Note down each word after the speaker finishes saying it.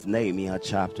Nehemiah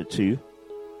chapter 2,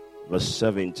 verse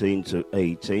 17 to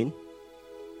 18.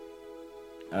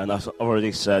 And as I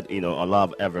already said, I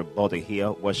love everybody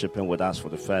here worshiping with us for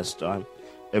the first time.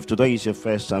 If today is your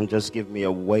first time, just give me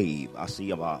a wave. I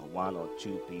see about one or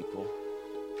two people.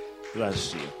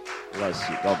 Bless you. Bless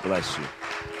you. God bless you.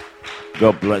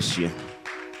 God bless you.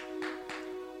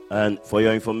 And for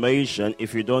your information,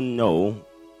 if you don't know,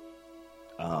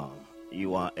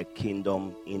 you are a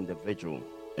kingdom individual.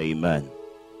 Amen.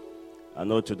 I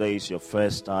know today is your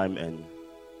first time, and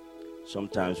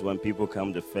sometimes when people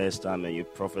come the first time and you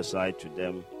prophesy to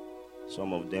them,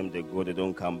 some of them, they go, they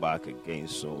don't come back again.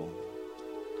 So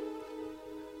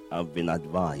I've been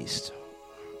advised.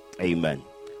 Amen.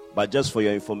 But just for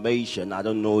your information, I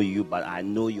don't know you, but I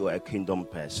know you're a kingdom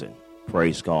person.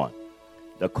 Praise God.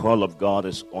 The call of God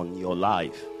is on your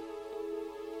life.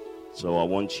 So I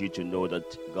want you to know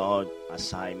that God's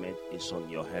assignment is on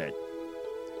your head.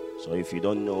 So if you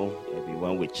don't know, maybe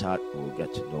when we chat, we'll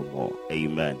get to know more.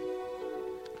 Amen.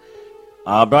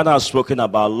 Our brother has spoken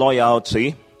about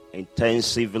loyalty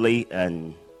intensively,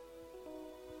 and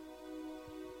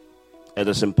it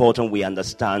is important we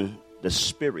understand the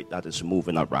spirit that is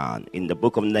moving around. In the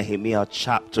book of Nehemiah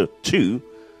chapter 2,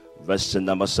 verse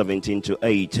number 17 to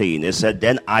 18, it said,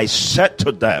 "Then I said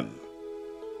to them,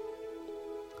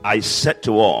 I said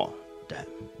to all them,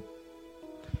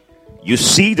 you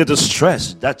see the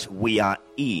distress that we are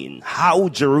in, how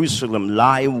Jerusalem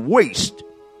lie waste,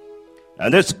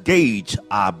 and its gates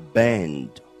are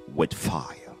burned with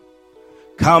fire.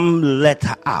 Come, let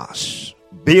us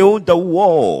build the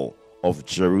wall of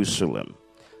Jerusalem,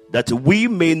 that we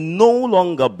may no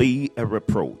longer be a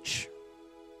reproach.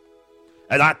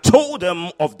 And I told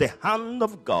them of the hand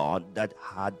of God that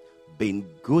had been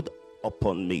good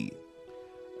upon me,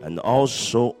 and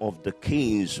also of the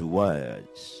king's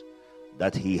words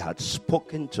that he had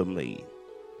spoken to me.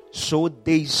 So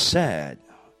they said,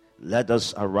 let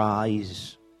us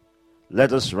rise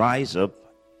up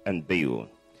and build.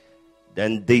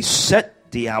 Then they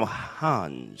set their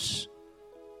hands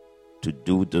to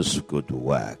do this good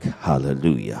work."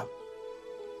 Hallelujah.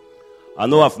 I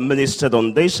know I've ministered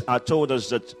on this. I told us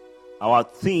that our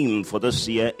theme for this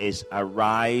year is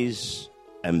arise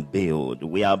and build.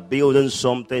 We are building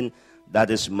something that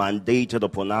is mandated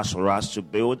upon us for us to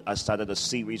build. I started a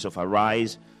series of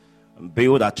arise and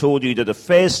build. I told you that the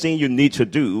first thing you need to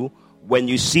do when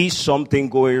you see something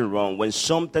going wrong, when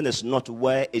something is not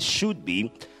where it should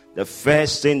be, the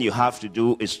first thing you have to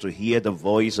do is to hear the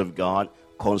voice of God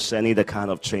concerning the kind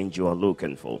of change you are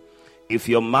looking for. If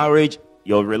your marriage,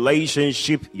 your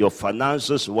relationship, your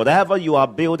finances, whatever you are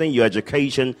building, your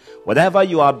education, whatever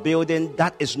you are building,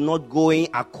 that is not going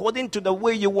according to the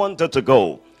way you want it to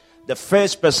go, the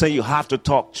first person you have to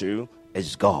talk to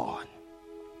is God.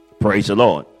 Praise the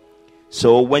Lord.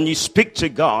 So when you speak to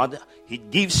God, He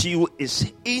gives you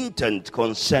His intent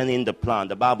concerning the plan.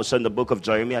 The Bible says in the book of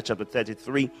Jeremiah chapter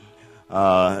 33,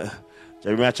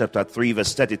 Jeremiah chapter 3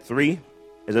 verse 33,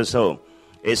 is it so?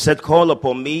 It said, "Call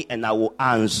upon me and I will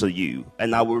answer you,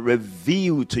 and I will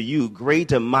reveal to you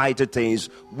great and mighty things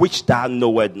which thou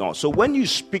knowest not." So when you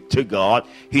speak to God,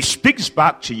 He speaks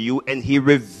back to you and He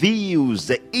reveals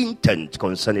the intent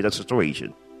concerning the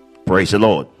situation. Praise the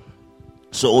Lord.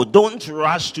 So don't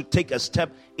rush to take a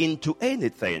step into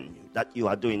anything that you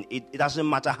are doing. It doesn't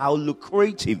matter how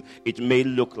lucrative it may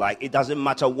look like. It doesn't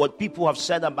matter what people have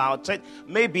said about it.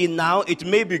 Maybe now it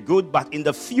may be good, but in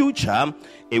the future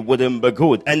it wouldn't be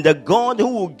good. And the God who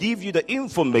will give you the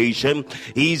information,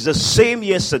 He is the same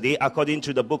yesterday, according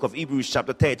to the book of Hebrews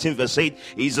chapter 13 verse 8.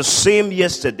 He's the same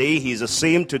yesterday, He's the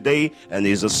same today, and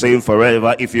He's the same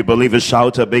forever. If you believe it,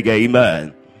 shout a big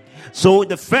amen. So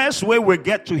the first way we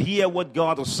get to hear what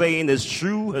God is saying is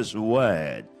through His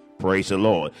word. Praise the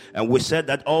Lord. And we said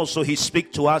that also He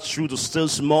speaks to us through the still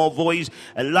small voice.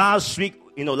 And last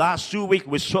 2 weeks,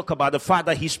 we spoke about the fact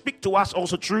that He speaks to us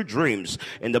also through dreams.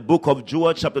 In the book of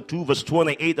Joel chapter 2 verse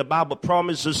 28, the Bible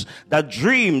promises that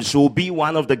dreams will be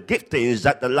one of the giftings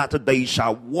that the latter days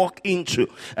shall walk into.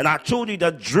 And I told you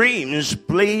that dreams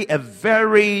play a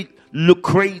very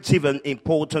lucrative and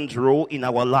important role in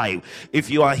our life. If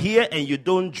you are here and you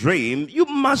don't dream, you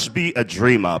must be a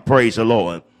dreamer. Praise the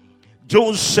Lord.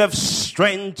 Joseph's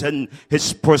strength and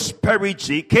his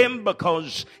prosperity came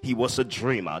because he was a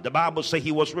dreamer. The Bible says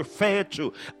he was referred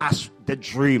to as the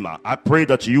dreamer. I pray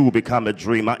that you will become a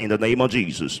dreamer in the name of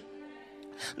Jesus.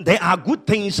 There are good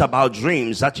things about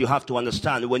dreams that you have to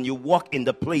understand when you walk in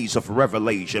the place of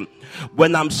revelation.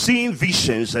 When I'm seeing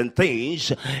visions and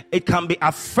things, I can be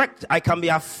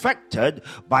affected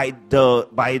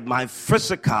by my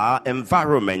physical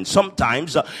environment.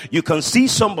 Sometimes you can see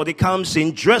somebody comes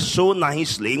in dressed so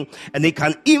nicely, and it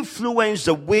can influence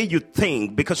the way you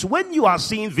think. Because when you are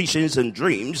seeing visions and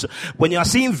dreams, when you are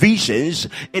seeing visions,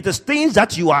 it is things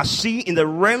that you are seeing in the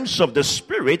realms of the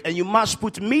spirit, and you must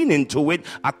put meaning to it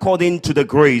according to the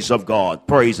grace of God.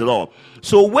 Praise the Lord.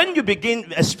 So when you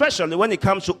begin, especially when it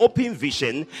comes to open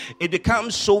vision, it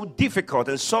becomes so difficult,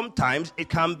 and sometimes it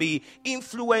can be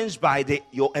influenced by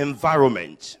your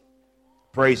environment.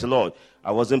 Praise the Lord.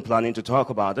 I wasn't planning to talk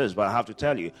about this, but I have to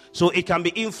tell you. So it can be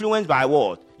influenced by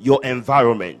what? Your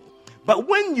environment. But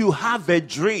when you have a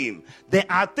dream, there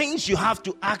are things you have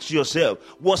to ask yourself.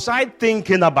 Was I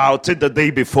thinking about it the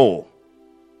day before?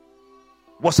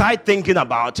 Was I thinking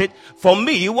about it? For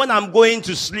me, when I'm going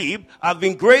to sleep, I've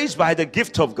been graced by the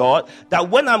gift of God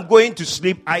that when I'm going to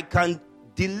sleep, I can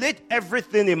delete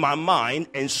everything in my mind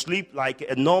and sleep like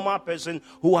a normal person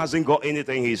who hasn't got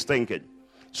anything he's thinking.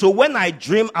 So when I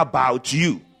dream about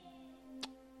you,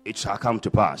 it shall come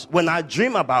to pass. When I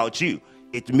dream about you,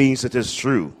 it means it is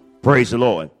true. Praise the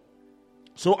Lord.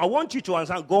 So I want you to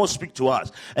understand God speak to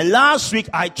us. And last week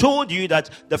I told you that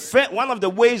one of the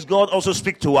ways God also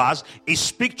speak to us is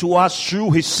speak to us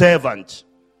through his servant.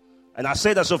 And I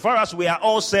said that so far as we are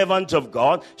all servants of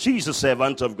God, she is a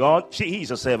servant of God, he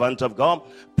is a servant of God.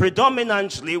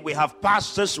 Predominantly, we have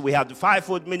pastors, we have the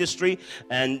fivefold ministry,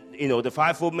 and the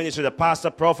fivefold ministry, the pastor,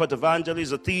 prophet,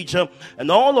 evangelist, the teacher, and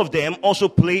all of them also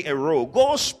play a role.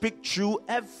 God speaks through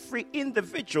every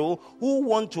individual who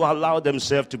want to allow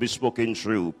themselves to be spoken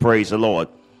through. Praise the Lord.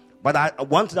 But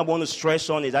one thing I want to stress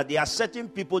on is that there are certain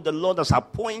people the Lord has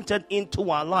appointed into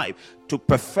our life to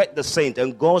perfect the saint,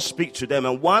 and God speaks to them.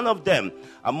 And one of them,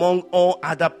 among all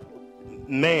other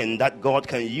men that God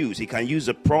can use, he can use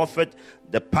the prophet,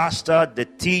 the pastor, the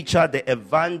teacher, the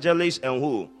evangelist, and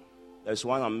who? There's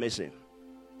one I'm missing.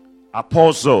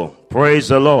 Apostle. Praise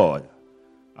the Lord.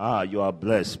 You are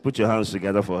blessed. Put your hands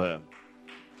together for her.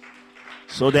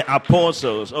 So the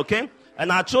apostles, okay?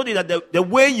 And I told you that the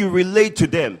way you relate to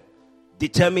them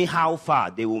determine how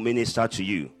far they will minister to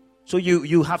you. So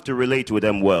you have to relate with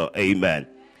them well. Amen.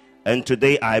 And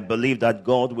today I believe that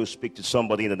God will speak to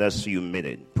somebody in the next few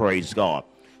minutes. Praise God.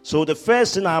 So the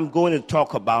first thing I'm going to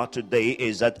talk about today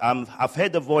is that I've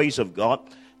heard the voice of God.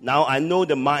 Now I know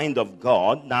the mind of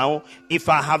God. Now, if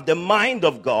I have the mind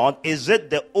of God, is it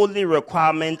the only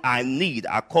requirement I need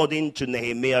according to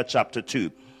Nehemiah chapter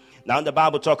 2? Now the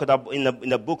Bible talks about in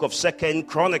the book of 2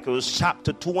 Chronicles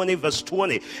chapter 20 verse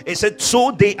 20. It said,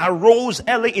 so they arose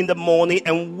early in the morning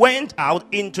and went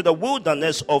out into the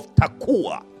wilderness of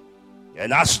Tekoa.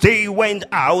 And as they went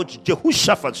out,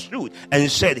 Jehoshaphat stood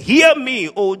and said, hear me,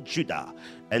 O Judah,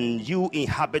 and you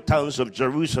inhabitants of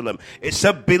Jerusalem. It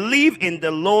said, believe in the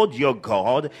Lord your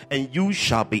God, and you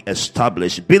shall be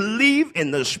established. Believe in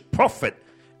this prophet,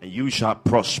 and you shall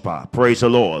prosper. Praise the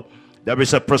Lord. There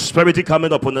is a prosperity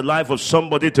coming upon the life of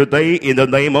somebody today in the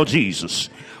name of Jesus.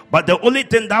 But the only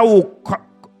thing that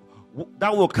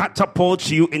will catapult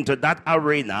you into that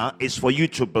arena is for you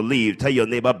to believe. Tell your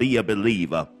neighbor, be a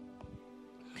believer.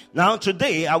 Now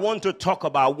today I want to talk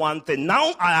about one thing.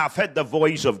 Now I have heard the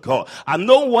voice of God. I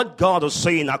know what God is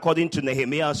saying according to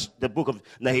Nehemiah, the book of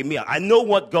Nehemiah. I know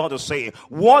what God is saying.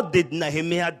 What did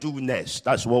Nehemiah do next?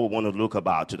 That's what we want to look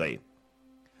about today.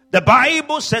 The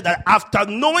Bible said that after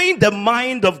knowing the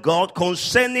mind of God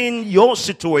concerning your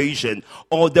situation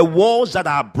or the walls that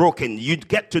are broken, you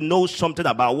get to know something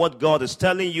about what God is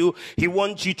telling you. He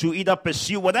wants you to either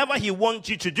pursue whatever he wants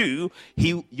you to do.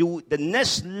 The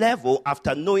next level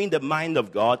after knowing the mind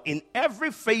of God in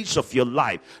every phase of your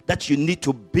life that you need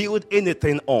to build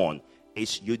anything on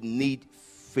is you need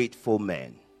faithful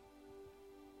men.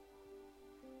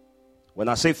 When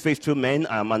I say faithful men,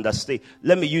 I'm understanding.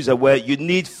 Let me use a word. You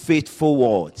need faithful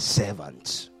what?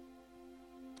 Servants.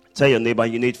 Tell your neighbor,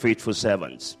 you need faithful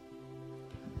servants.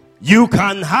 You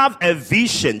can have a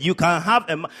vision. You can have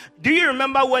a... Do you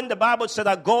remember when the Bible said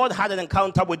that God had an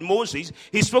encounter with Moses?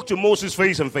 He spoke to Moses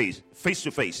face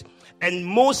to face. And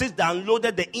Moses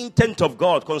downloaded the intent of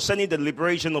God concerning the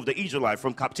liberation of the Israelites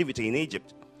from captivity in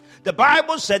Egypt. The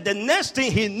Bible said the next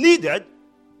thing he needed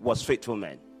was faithful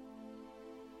men.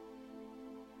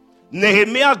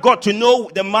 Nehemiah got to know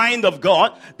the mind of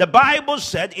God. The Bible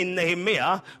said in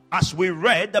Nehemiah, as we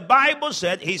read, the Bible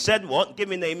said, he said what? Give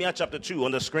me Nehemiah chapter 2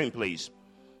 on the screen, please.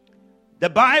 The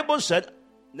Bible said,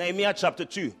 Nehemiah chapter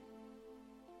 2.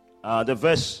 The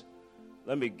verse,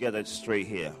 let me get it straight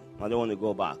here. I don't want to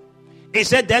go back. He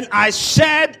said, then I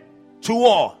said to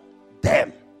all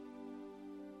them.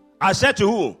 I said to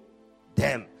who?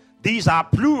 Them. These are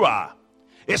plural.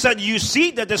 He said, you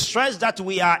see the distress that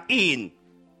we are in.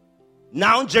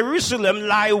 Now Jerusalem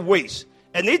lie waste,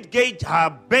 and its gates are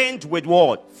burnt with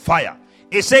what? Fire.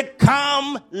 He said,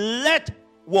 come, let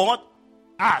what?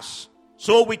 Us.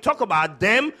 So we talk about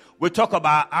them, we talk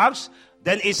about us.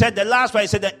 Then he said the last one, he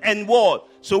said the end word.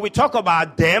 So we talk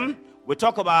about them, we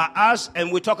talk about us,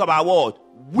 and we talk about what?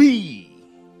 We.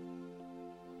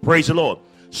 Praise the Lord.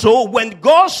 So when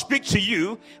God speaks to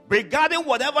you, regarding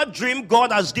whatever dream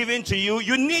God has given to you,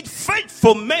 you need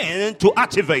faithful men to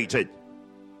activate it.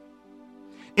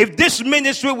 If this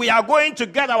ministry, we are going to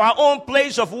get our own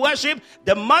place of worship,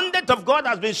 the mandate of God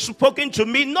has been spoken to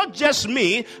me, not just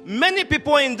me. Many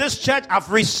people in this church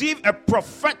have received a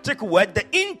prophetic word, the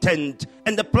intent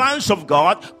and the plans of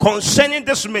God concerning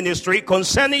this ministry,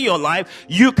 concerning your life.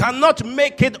 You cannot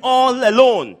make it all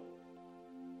alone.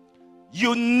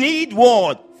 You need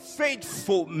what?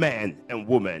 Faithful men and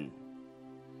women.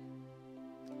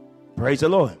 Praise the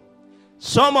Lord.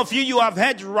 Some of you have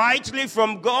heard rightly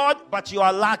from God, but you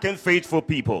are lacking faithful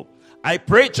people. I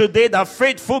pray today that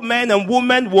faithful men and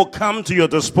women will come to your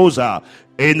disposal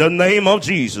in the name of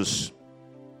Jesus.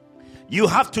 You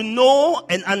have to know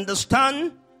and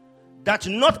understand that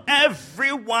not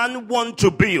everyone wants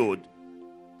to build.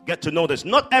 Get to know this.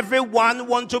 Not everyone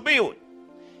wants to build.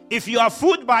 If you are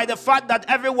fooled by the fact that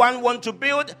everyone wants to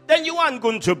build, then you aren't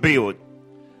going to build.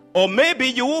 Or maybe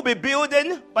you will be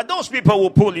building, but those people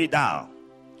will pull you down.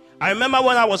 I remember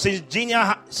when I was in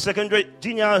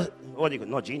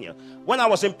when I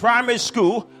was in primary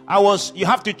school, you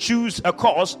have to choose a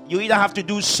course. You either have to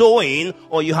do sewing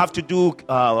or you have to do,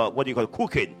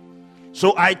 cooking.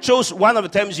 So I chose one of the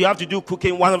times you have to do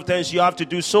cooking, one of the times you have to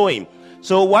do sewing.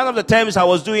 So one of the times I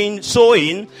was doing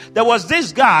sewing, there was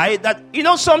this guy that,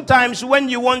 sometimes when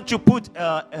you want to put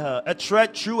a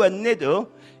thread through a needle,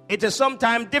 it is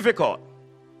sometimes difficult.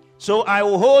 So I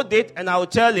will hold it and I will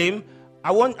tell him,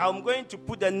 I'm going to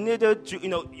put the needle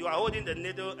to, you are holding the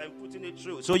needle and putting it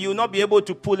through. So you will not be able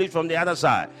to pull it from the other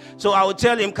side. So I will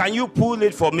tell him, can you pull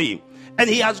it for me? And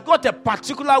he has got a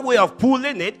particular way of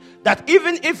pulling it that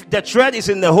even if the thread is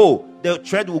in the hole, the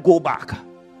thread will go back.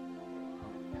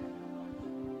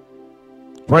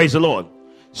 Praise the Lord.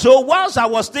 So whilst I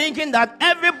was thinking that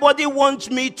everybody wants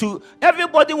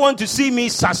to see me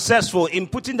successful in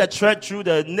putting the thread through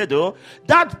the needle,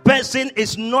 that person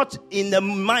is not in the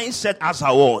mindset as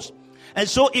I was. And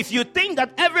so if you think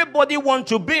that everybody wants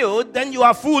to build, then you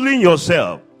are fooling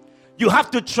yourself. You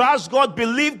have to trust God,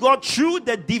 believe God through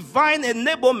the divine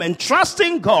enablement,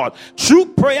 trusting God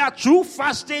through prayer, through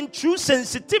fasting, through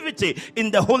sensitivity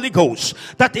in the Holy Ghost.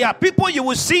 That there are people you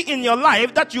will see in your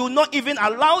life that you will not even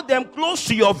allow them close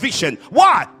to your vision.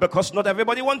 Why? Because not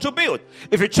everybody wants to build.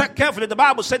 If you check carefully, the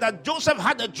Bible said that Joseph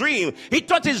had a dream. He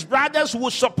thought his brothers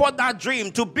would support that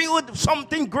dream to build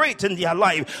something great in their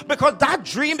life. Because that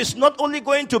dream is not only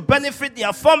going to benefit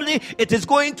their family, it is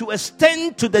going to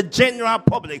extend to the general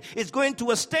public. It's going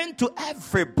to extend to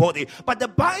everybody. But the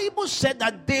Bible said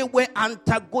that they were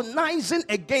antagonizing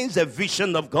against the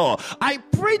vision of God. I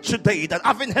pray today that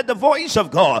having heard the voice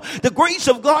of God, the grace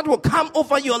of God will come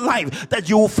over your life, that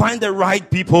you will find the right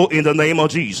people in the name of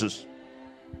Jesus.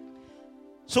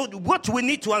 So what we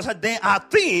need to answer, there are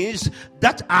things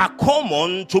that are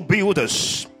common to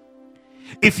builders.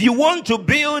 If you want to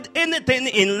build anything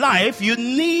in life, you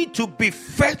need to be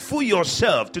faithful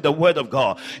yourself to the word of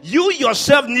God. You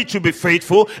yourself need to be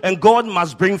faithful, and God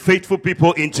must bring faithful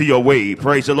people into your way.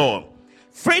 Praise the Lord.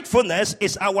 Faithfulness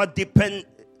is our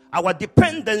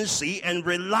dependency and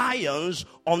reliance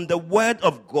on the word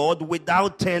of God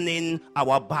without turning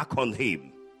our back on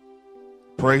him.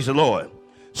 Praise the Lord.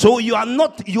 So you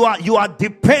are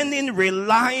depending,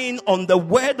 relying on the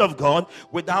word of God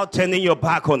without turning your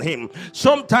back on him.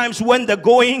 Sometimes when the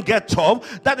going gets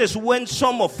tough, that is when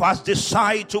some of us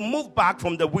decide to move back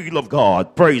from the will of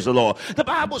God. Praise the Lord. The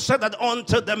Bible said that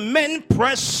until the men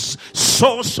pressed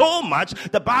so much,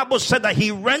 the Bible said that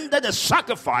he rendered a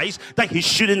sacrifice that he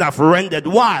shouldn't have rendered.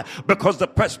 Why? Because the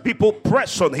people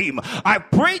press on him. I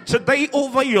pray today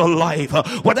over your life,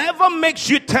 whatever makes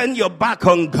you turn your back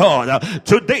on God,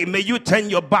 today may you turn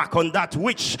your back on that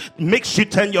which makes you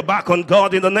turn your back on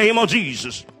God in the name of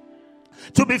Jesus.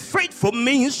 To be faithful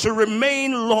means to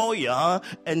remain loyal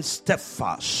and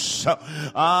steadfast.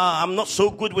 I'm not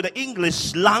so good with the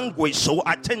English language, so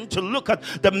I tend to look at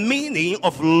the meaning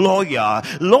of loyal.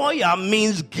 Loyal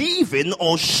means giving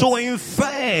or showing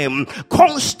firm,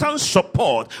 constant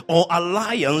support or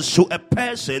alliance to a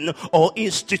person or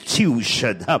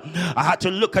institution. I had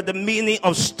to look at the meaning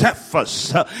of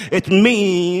steadfast. It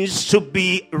means to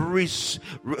be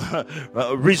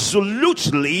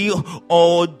resolutely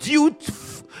or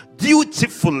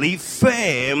dutifully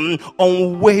firm,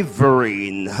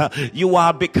 unwavering. You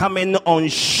are becoming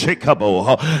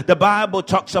unshakable. The Bible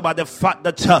talks about the fact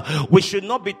that we should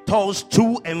not be tossed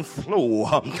to and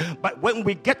fro, but when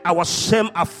we get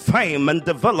ourselves affirmed and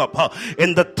develop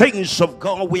in the things of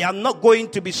God, we are not going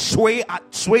to be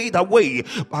swayed away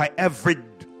by every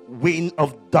wind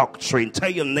of doctrine. Tell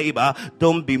your neighbor,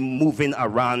 don't be moving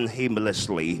around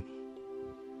aimlessly.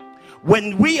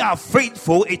 When we are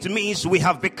faithful, it means we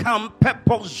have become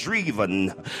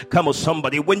purpose-driven. Come on,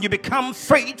 somebody. When you become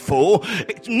faithful,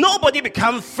 nobody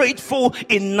becomes faithful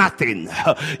in nothing.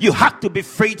 You have to be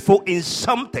faithful in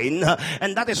something,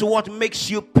 and that is what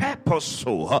makes you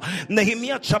purposeful.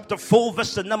 Nehemiah chapter 4,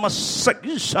 verse number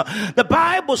 6. The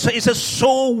Bible says,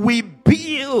 so we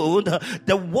build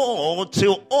the wall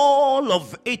till all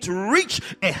of it reach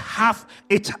a half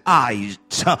its height.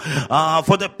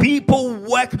 For the people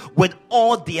work with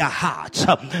all their heart.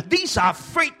 These are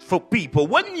faithful people.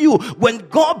 When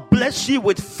God bless you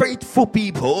with faithful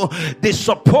people, they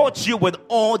support you with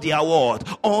all their word,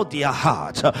 all their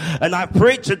heart. And I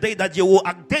pray today that you will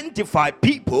identify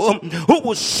people who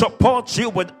will support you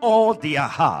with all their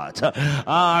heart.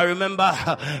 I remember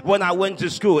when I went to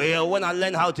school, when I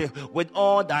learned how to with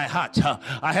all thy heart.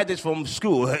 I had this from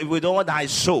school, with all thy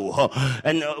soul,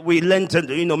 and we learned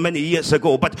it, many years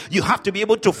ago. But you have to be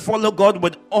able to follow God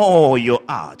with all your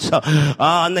heart.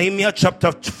 Nehemiah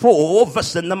chapter 4,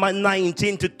 verse number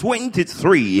 19 to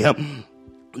 23.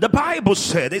 The Bible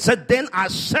said, it said, then I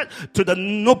said to the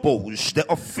nobles, the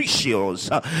officials,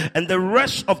 and the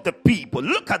rest of the people,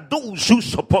 look at those who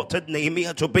supported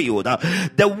Nehemiah to build.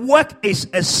 The work is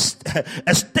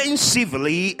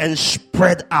extensively and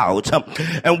spread out,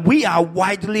 and we are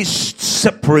widely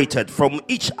separated from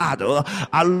each other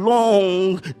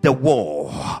along the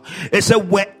wall. It said,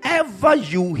 wherever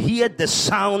you hear the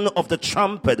sound of the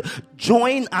trumpet,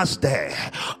 join us there.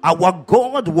 Our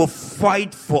God will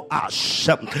fight for us.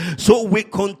 So we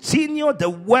continue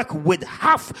the work with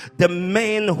half the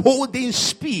men holding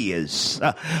spears.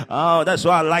 That's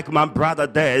why I like my brother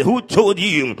there. Who told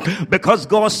you? Because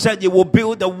God said you will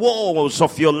build the walls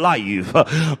of your life.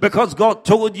 Because God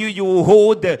told you you will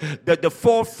hold the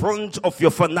forefront of your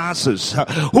finances.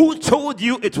 Who told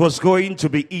you it was going to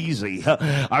be easy?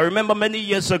 I remember many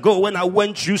years ago when I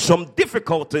went through some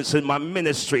difficulties in my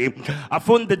ministry. I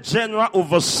phoned the general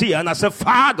overseer and I said,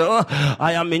 Father,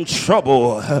 I am in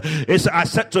trouble. I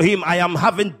said to him, I am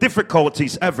having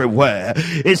difficulties everywhere.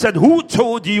 He said, who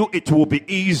told you it will be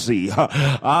easy?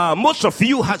 Most of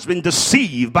you has been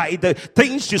deceived by the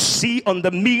things you see on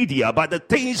the media, by the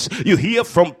things you hear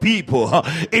from people.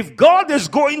 If God is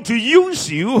going to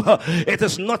use you, it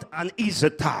is not an easy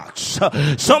task.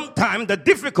 Sometimes the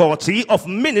difficulty of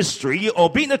ministry or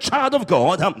being a child of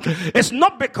God is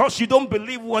not because you don't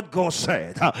believe what God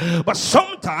said, but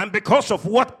sometimes because of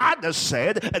what others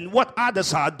said and what others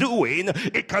are doing,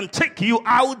 it can take you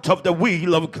out of the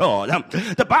will of God.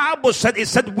 The Bible said,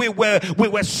 we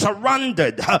were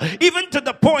surrounded, even to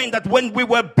the point that when we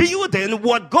were building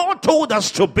what God told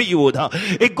us to build,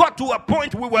 it got to a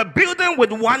point we were building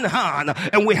with one hand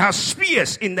and we had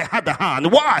spears in the other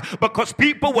hand. Why? Because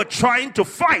people were trying to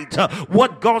fight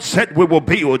what God said we will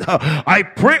build. I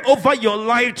pray over your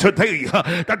life today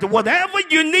that whatever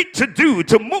you need to do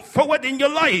to move forward in your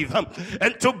life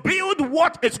and to build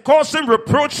what is causing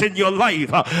reproach in your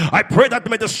life, I pray that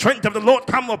may the strength of the Lord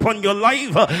come upon your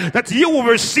life, that you will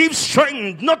receive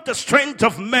strength, not the strength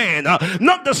of man,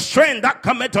 not the strength that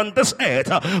cometh on this earth,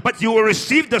 but you will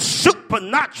receive the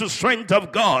supernatural strength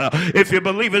of God. If you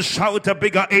believe it, shout a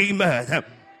bigger amen.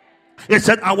 It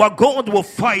said our God will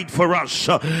fight for us.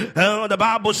 The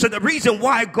Bible said the reason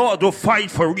why God will fight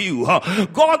for you,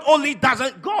 God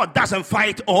doesn't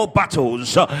fight all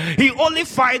battles. He only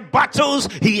fights battles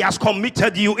he has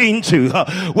committed you into.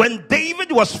 When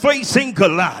David was facing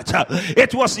Goliath,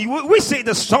 we say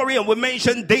the story and we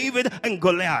mention David and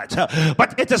Goliath,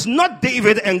 but it is not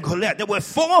David and Goliath. There were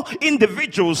 4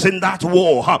 individuals in that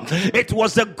war. It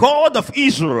was the God of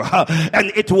Israel,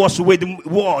 and it was with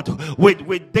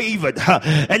David.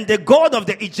 And the God of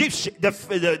the Egyptian,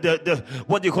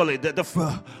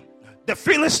 the the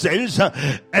Philistines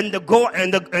and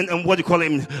what do you call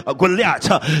him,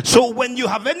 Goliath. So when you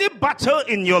have any battle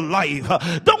in your life,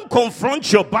 don't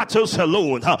confront your battles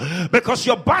alone, because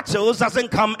your battles doesn't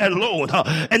come alone.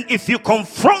 And if you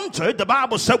confront it, the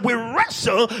Bible said we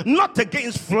wrestle not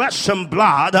against flesh and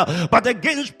blood, but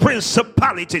against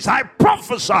principalities. I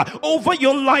prophesy over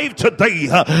your life today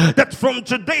that from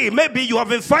today, maybe you have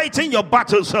been fighting your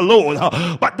battles alone,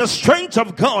 but the strength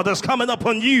of God is coming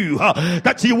upon you,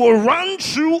 that you will run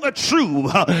through a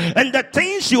troop, and the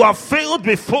things you have failed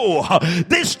before,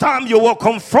 this time you will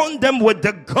confront them with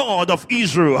the God of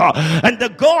Israel, and the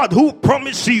God who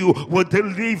promised you will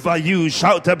deliver you.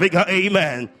 Shout a bigger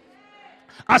amen.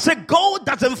 I said, God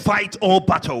doesn't fight all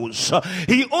battles.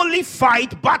 He only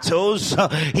fights battles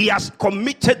he has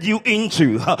committed you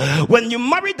into. When you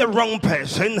marry the wrong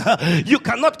person, you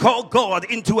cannot call God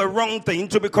into a wrong thing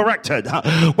to be corrected.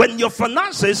 When your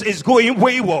finances is going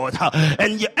wayward,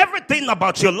 and everything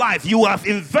about your life you have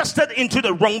invested into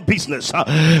the wrong business,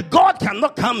 God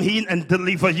cannot come in and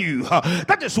deliver you.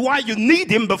 That is why you need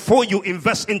him before you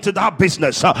invest into that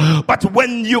business. But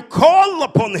when you call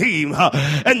upon him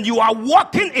and you are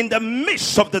walking in the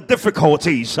midst of the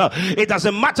difficulties, it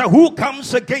doesn't matter who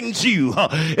comes against you.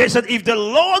 It said, if the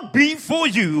Lord be for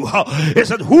you, it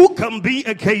said, who can be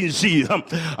against you?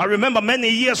 I remember many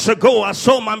years ago, I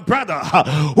saw my brother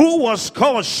who was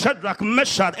called Shadrach,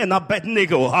 Meshach, and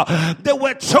Abednego. They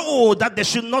were told that they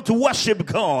should not worship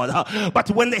God,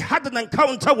 but when they had an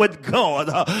encounter with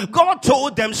God, God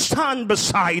told them, stand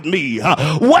beside me,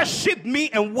 worship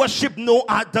me, and worship no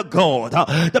other God.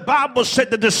 The Bible said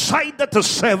they decided to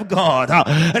serve God,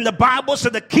 and the Bible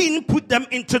said the king put them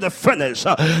into the furnace.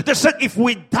 They said, if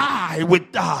we die, we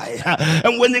die.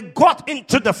 And when they got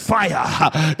into the fire,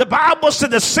 the Bible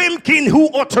said the same king who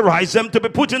authorized them to be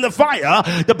put in the fire,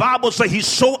 the Bible said he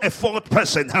saw a fourth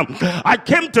person. I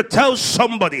came to tell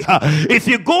somebody, if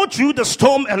you go through the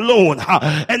storm alone,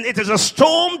 and it is a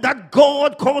storm that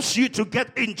God calls you to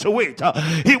get into it,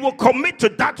 he will commit to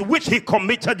that which he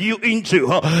committed you into.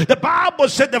 The Bible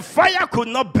said the fire could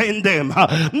not burn them,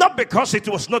 not because it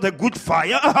was not a good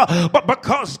fire, but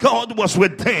because God was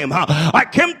with them. I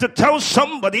came to tell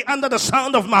somebody under the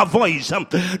sound of my voice,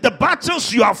 the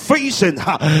battles you are facing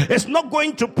is not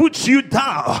going to put you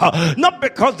down, not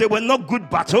because they were not good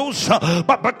battles,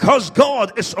 but because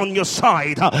God is on your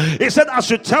side. He said, I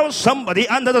should tell somebody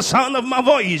under the sound of my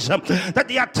voice that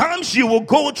there are times you will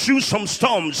go through some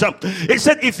storms. He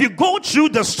said, if you go through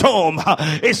the storm,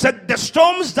 he said, the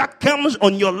storms that comes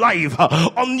on your life,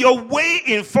 on your way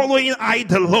in following I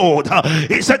the Lord,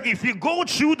 he said, if you go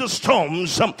through the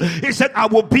storms, he said, I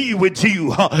will be with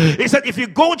you. He said, if you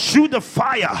go through the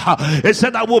fire, he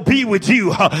said, I will be with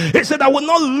you. He said, I will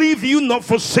not leave you nor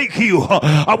forsake you.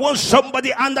 I want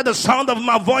somebody under the sound of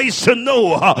my voice to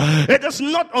know it is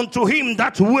not unto him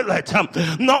that willeth,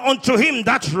 not unto him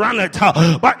that runneth,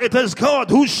 but it is God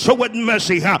who showeth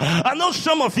mercy. I know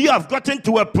some of you have gotten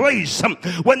to a place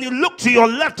when you look to your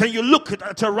left and you look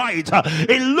at the right,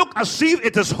 it look as if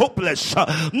it is hopeless.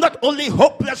 Not only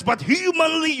hopeless, but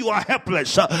humanly you are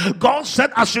helpless. God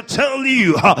said, I should tell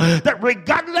you that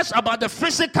regardless about the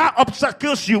physical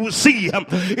obstacles you will see,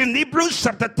 in Hebrews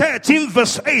chapter 13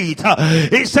 verse 8,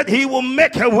 he said he will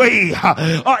make a way.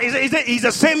 He's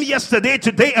the same yesterday,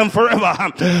 today, and forever.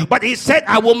 But he said,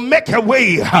 I will make a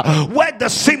way where there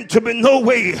seemed to be no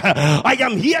way. I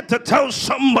am here to tell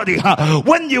somebody,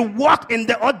 when you walk in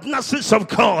the ordinances of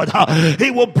God,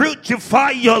 he will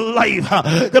beautify your life.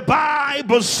 The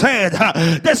Bible said,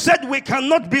 they said we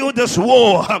cannot build this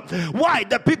wall. Why?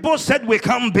 The people said we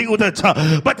can't build it.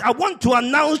 But I want to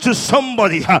announce to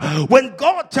somebody, when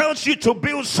God tells you to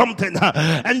build something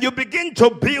and you begin to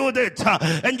build it,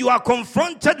 and you are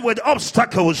confronted with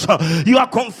obstacles, you are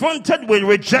confronted with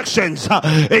rejections,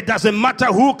 it doesn't matter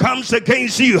who comes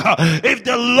against you. If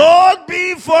the Lord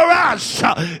be for us,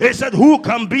 he said, who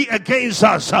can be against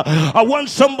us? I want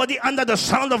somebody under the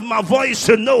sound of my voice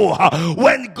to know,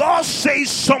 when God says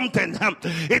something,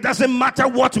 it doesn't matter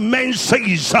what men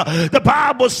says. The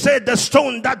Bible said the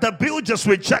stone that the builders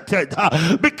rejected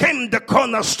became the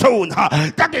cornerstone.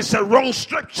 That is a wrong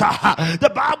scripture.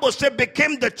 The Bible said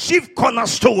became the chief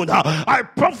cornerstone. I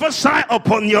prophesy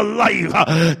upon your life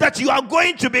that you are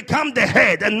going to become the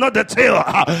head and not the tail.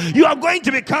 You are going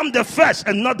to become the first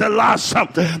and not the last.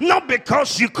 Not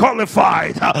because you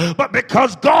qualified, but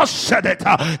because God said it.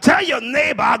 Tell your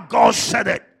neighbor, God said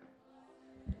it.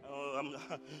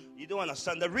 You don't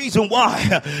understand the reason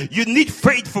why you need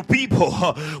faithful people,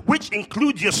 which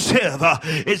include yourself,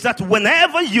 is that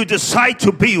whenever you decide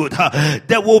to build,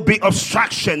 there will be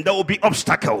obstruction, there will be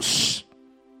obstacles.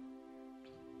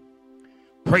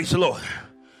 Praise the Lord.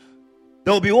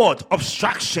 There will be what?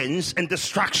 Obstructions and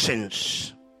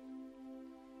distractions.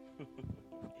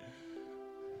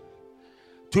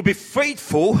 To be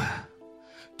faithful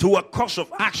to a course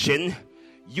of action,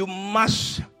 you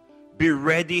must be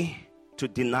ready to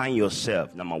deny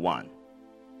yourself, number one.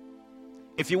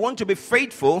 If you want to be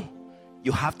faithful,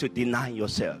 you have to deny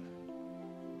yourself,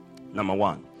 number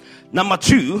one. Number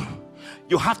two,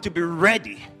 you have to be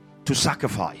ready to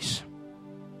sacrifice.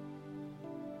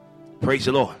 Praise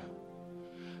the Lord.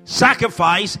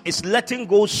 Sacrifice is letting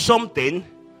go something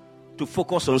to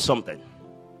focus on something.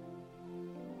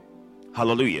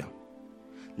 Hallelujah.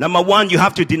 Number one, you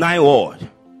have to deny all.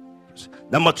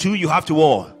 Number two, you have to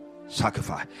all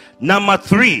sacrifice. Number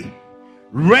three,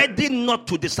 ready not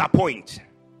to disappoint.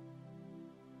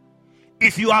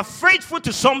 If you are faithful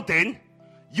to something,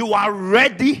 you are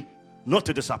ready not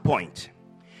to disappoint.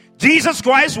 Jesus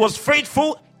Christ was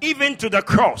faithful even to the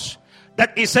cross.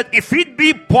 That he said, if it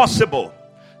be possible,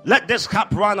 let this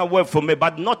cup run away from me,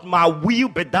 but not my will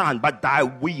be done, but thy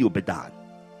will be done.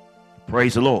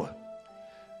 Praise the Lord.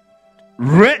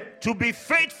 To be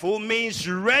faithful means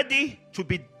ready to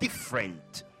be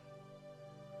different.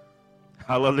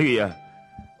 Hallelujah.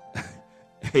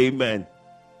 Amen.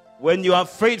 When you are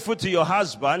faithful to your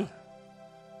husband,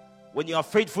 when you are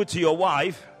faithful to your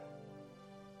wife,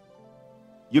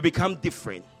 you become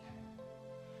different.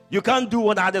 You can't do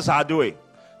what others are doing.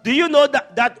 Do you know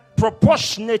that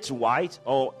proportionate wise,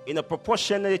 or in a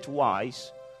proportionate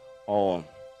wise, or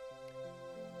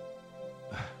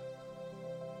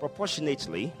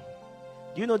proportionately,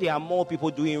 do you know there are more people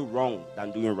doing wrong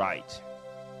than doing right?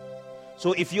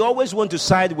 So if you always want to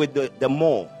side with the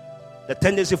more, the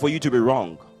tendency for you to be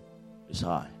wrong is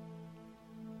high.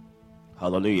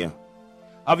 Hallelujah.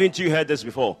 Haven't you heard this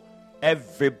before?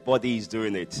 Everybody is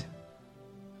doing it.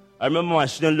 I remember my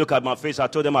student looked at my face. I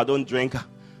told them I don't drink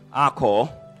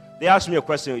alcohol. They asked me a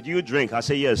question. Do you drink? I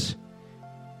say yes.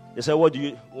 They said, what do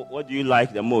you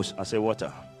like the most? I say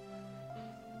water.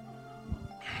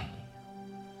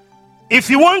 If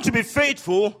you want to be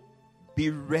faithful,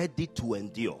 be ready to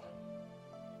endure.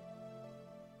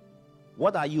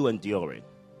 What are you enduring?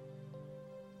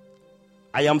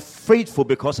 I am faithful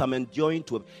because I'm enduring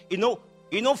to. You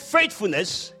know,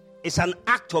 faithfulness is an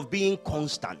act of being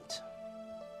constant.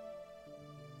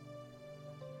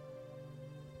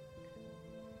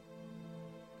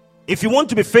 If you want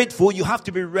to be faithful, you have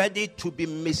to be ready to be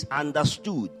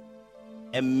misunderstood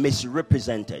and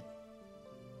misrepresented.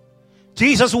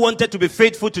 Jesus wanted to be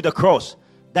faithful to the cross,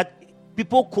 that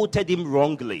people quoted him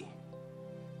wrongly,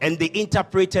 and they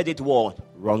interpreted it what?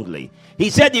 Wrongly. He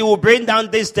said he will bring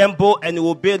down this temple and he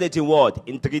will build it in what?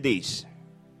 In 3 days.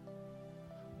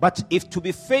 But if to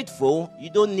be faithful, you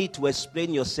don't need to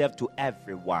explain yourself to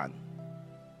everyone.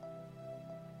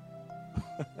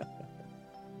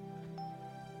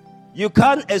 You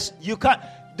can't,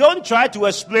 don't try to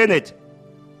explain it.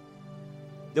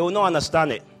 They will not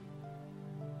understand it.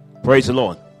 Praise the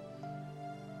Lord.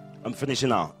 I'm finishing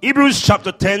now. Hebrews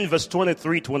chapter 10 verse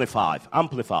 23-25.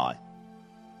 Amplify.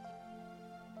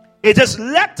 It is,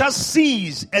 let us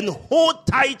seize and hold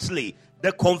tightly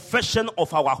the confession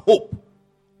of our hope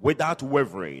without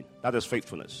wavering. That is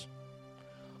faithfulness.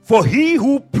 For he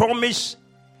who promised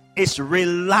is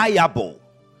reliable,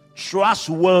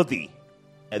 trustworthy,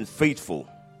 and faithful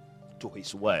to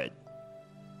his word.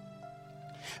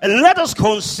 And let us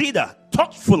consider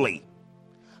thoughtfully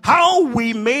how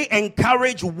we may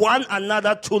encourage one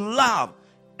another to love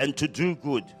and to do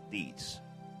good deeds,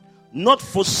 not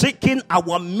forsaking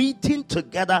our meeting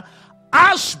together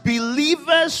as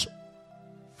believers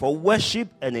for worship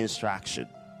and instruction,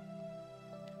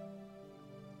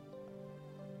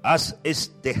 as is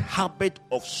the habit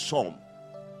of some,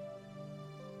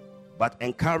 but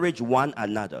encourage one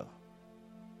another,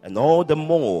 and all the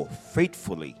more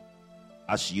faithfully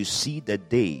as you see the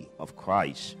day of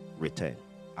Christ's return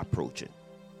approaching.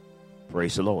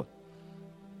 Praise the Lord.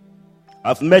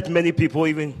 I've met many people,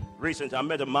 even recently. I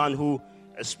met a man who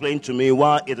explained to me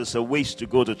why it is a waste to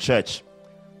go to church.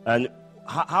 And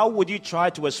how would you try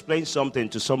to explain something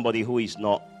to somebody who is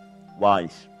not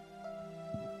wise?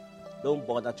 Don't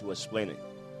bother to explain it.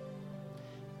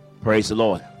 Praise the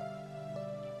Lord.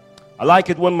 I like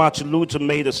it when Martin Luther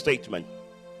made a statement.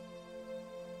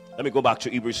 Let me go back to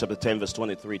Hebrews chapter 10 verse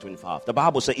 23-25. The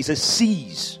Bible says, it says,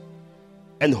 seize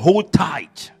and hold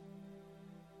tight.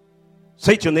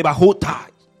 Say to your neighbor, hold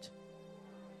tight.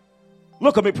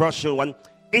 Look at me, precious one.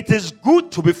 It is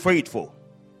good to be faithful.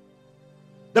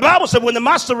 The Bible said when the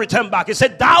master returned back, he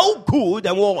said, thou good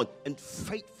and what? And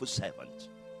faithful servant.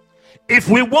 If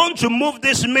we want to move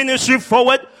this ministry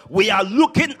forward, we are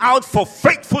looking out for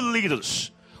faithful leaders.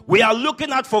 We are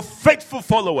looking out for faithful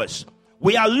followers.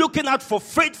 We are looking out for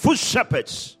faithful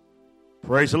shepherds.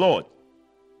 Praise the Lord.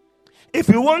 If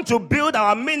we want to build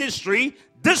our ministry,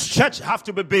 this church have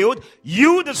to be built.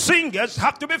 You, the singers,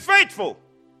 have to be faithful.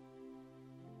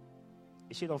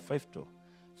 Is she not faithful?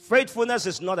 Faithfulness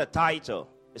is not a title.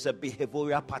 It's a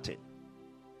behavioral pattern.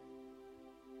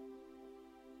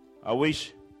 I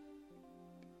wish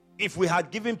if we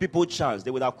had given people a chance,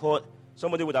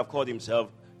 somebody would have called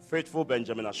himself Faithful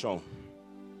Benjamin Ashong.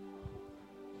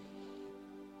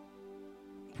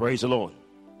 Praise the Lord.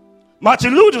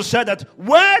 Martin Luther said that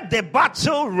where the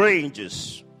battle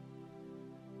rages,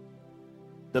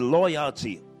 the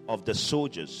loyalty of the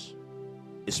soldiers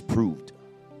is proved.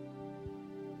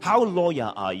 How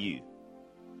loyal are you?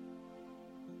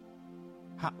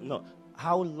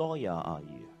 How loyal are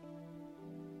you?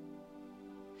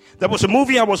 There was a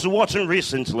movie I was watching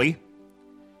recently.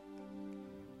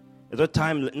 It's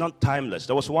not timeless.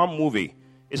 There was one movie.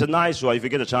 It's a nice one. If you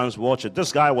get a chance, watch it.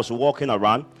 This guy was walking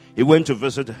around. He went to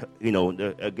visit,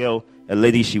 a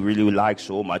lady she really liked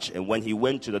so much. And when he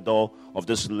went to the door of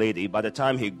this lady, by the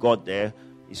time he got there,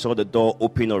 he saw the door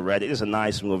open already. It's a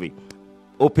nice movie.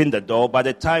 Opened the door. By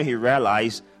the time he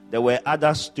realized there were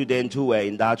other students who were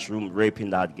in that room raping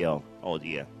that girl. Oh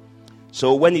dear.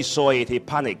 So when he saw it, he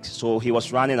panicked. So he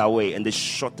was running away and they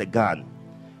shot the gun.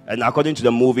 And according to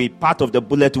the movie, part of the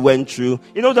bullet went through.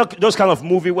 You know those kind of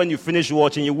movie when you finish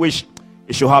watching, you wish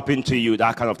it should happen to you,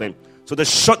 that kind of thing. So they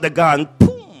shot the gun,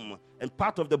 boom, and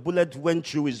part of the bullet went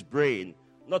through his brain.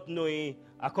 Not knowing,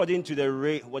 according to the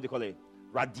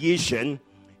radiation,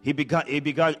 he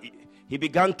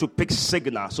began to pick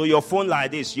signal. So your phone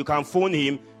like this, you can phone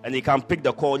him and he can pick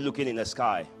the call looking in the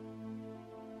sky.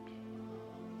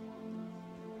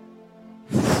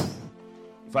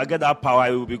 If I get that power,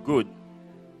 it will be good.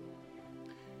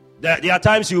 There are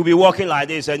times you will be walking like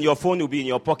this and your phone will be in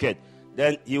your pocket.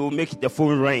 Then he will make the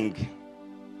phone ring.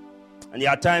 And there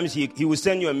are times he will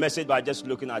send you a message by just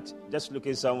looking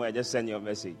somewhere, just send you a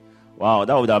message. Wow,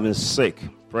 that would have been sick.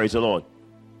 Praise the Lord.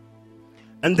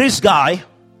 And this guy,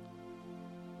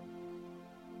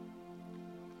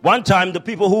 one time the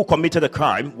people who committed the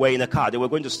crime were in a car. They were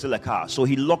going to steal a car. So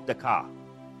he locked the car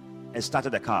and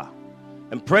started the car.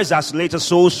 And pressed accelerator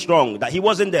so strong that he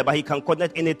wasn't there, but he can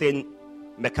connect anything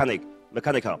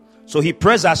mechanical. So he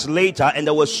pressed accelerator and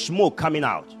there was smoke coming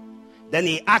out. Then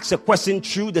he asked a question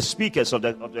through the speakers of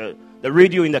the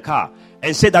radio in the car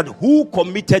and said that who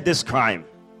committed this crime?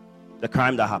 The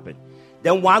crime that happened.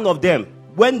 Then one of them,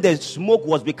 when the smoke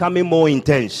was becoming more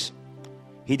intense,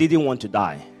 he didn't want to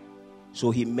die.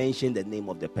 So he mentioned the name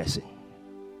of the person.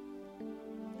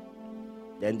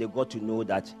 Then they got to know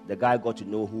that the guy got to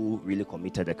know who really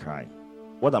committed the crime.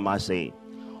 What am I saying?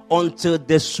 Until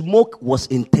the smoke was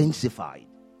intensified,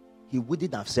 he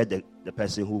wouldn't have said the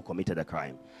person who committed the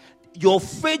crime. Your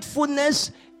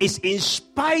faithfulness is in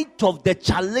spite of the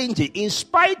challenge, in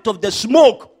spite of the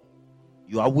smoke,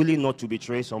 you are willing not to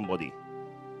betray somebody.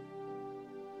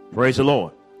 Praise the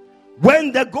Lord.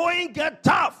 When the going gets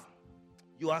tough,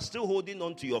 you are still holding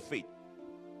on to your faith.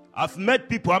 I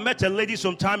met a lady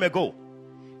some time ago.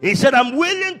 He said, I'm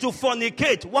willing to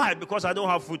fornicate. Why? Because I don't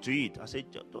have food to eat. I said,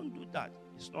 don't do that.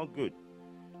 It's not good.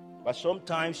 But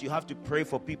sometimes you have to pray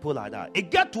for people like that.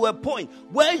 It got to a point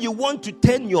where you want to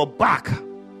turn your back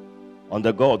on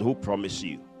the God who promised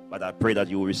you. But I pray that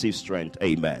you will receive strength.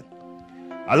 Amen.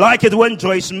 I like it when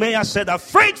Joyce Meyer said that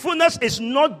faithfulness is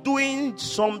not doing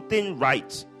something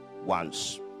right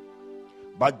once,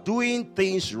 but doing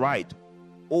things right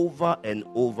over and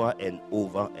over and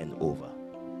over and over.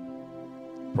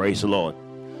 Praise the Lord.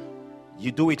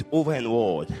 You do it over and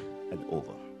over and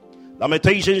over.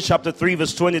 Lamentations chapter 3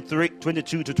 verse 22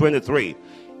 to 23.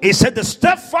 It said the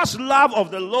steadfast love of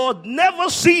the Lord never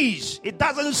ceases. It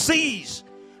doesn't cease.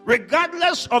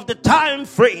 Regardless of the time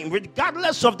frame,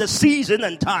 regardless of the season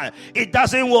and time, it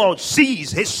doesn't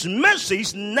cease. His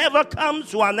mercies never come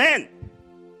to an end.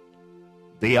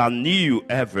 They are new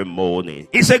every morning.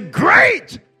 It's a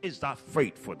great is that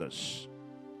faithfulness.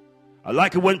 I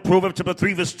like it when Proverbs chapter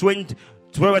 3 verse 20,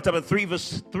 Proverbs chapter 3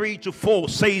 verse 3 to 4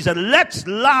 says that let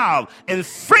love and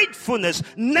faithfulness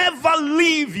never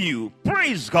leave you.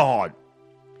 Praise God.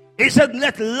 It said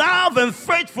let love and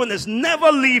faithfulness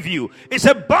never leave you. It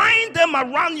said bind them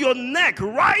around your neck.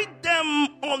 Write them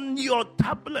on your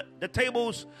tablet, the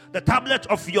tablet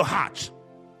of your heart.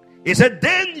 It said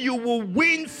then you will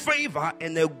win favor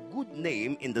and a good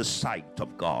name in the sight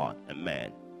of God and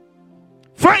man.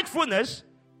 Faithfulness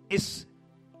is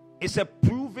a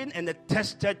proven and a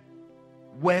tested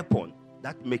weapon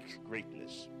that makes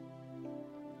greatness.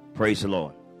 Praise the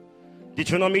Lord.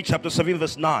 Deuteronomy chapter 7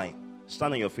 verse 9.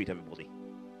 Stand on your feet, everybody.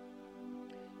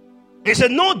 He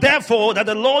said, know therefore that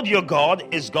the Lord your God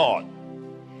is God.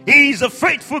 He is a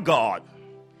faithful God,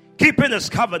 keeping his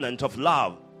covenant of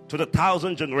love to the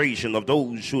 1,000 generation of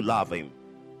those who love him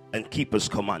and keep his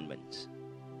commandments.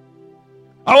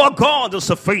 Our God is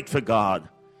a faithful God.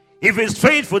 If he is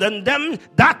faithful, then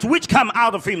that which come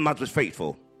out of him must be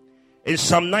faithful. In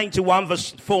Psalm 91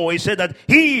 verse 4, he said that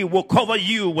he will cover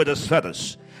you with his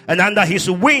feathers, and under his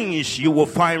wings you will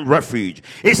find refuge.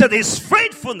 He said his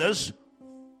faithfulness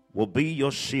will be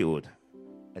your shield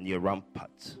and your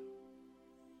rampart.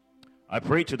 I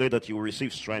pray today that you will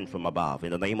receive strength from above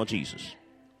in the name of Jesus.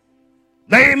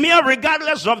 Nehemiah,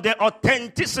 regardless of the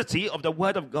authenticity of the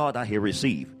word of God that he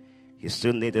received, he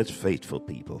still needed faithful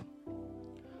people.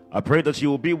 I pray that you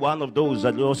will be one of those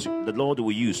that the Lord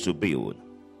will use to build.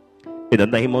 In the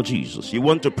name of Jesus. You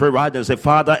want to pray right and say,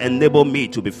 Father, enable me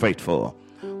to be faithful.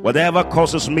 Whatever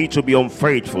causes me to be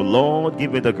unfaithful, Lord,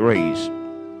 give me the grace.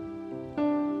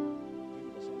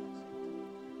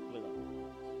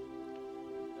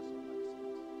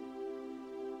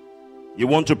 You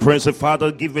want to pray and say,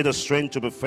 Father, give me the strength to be faithful.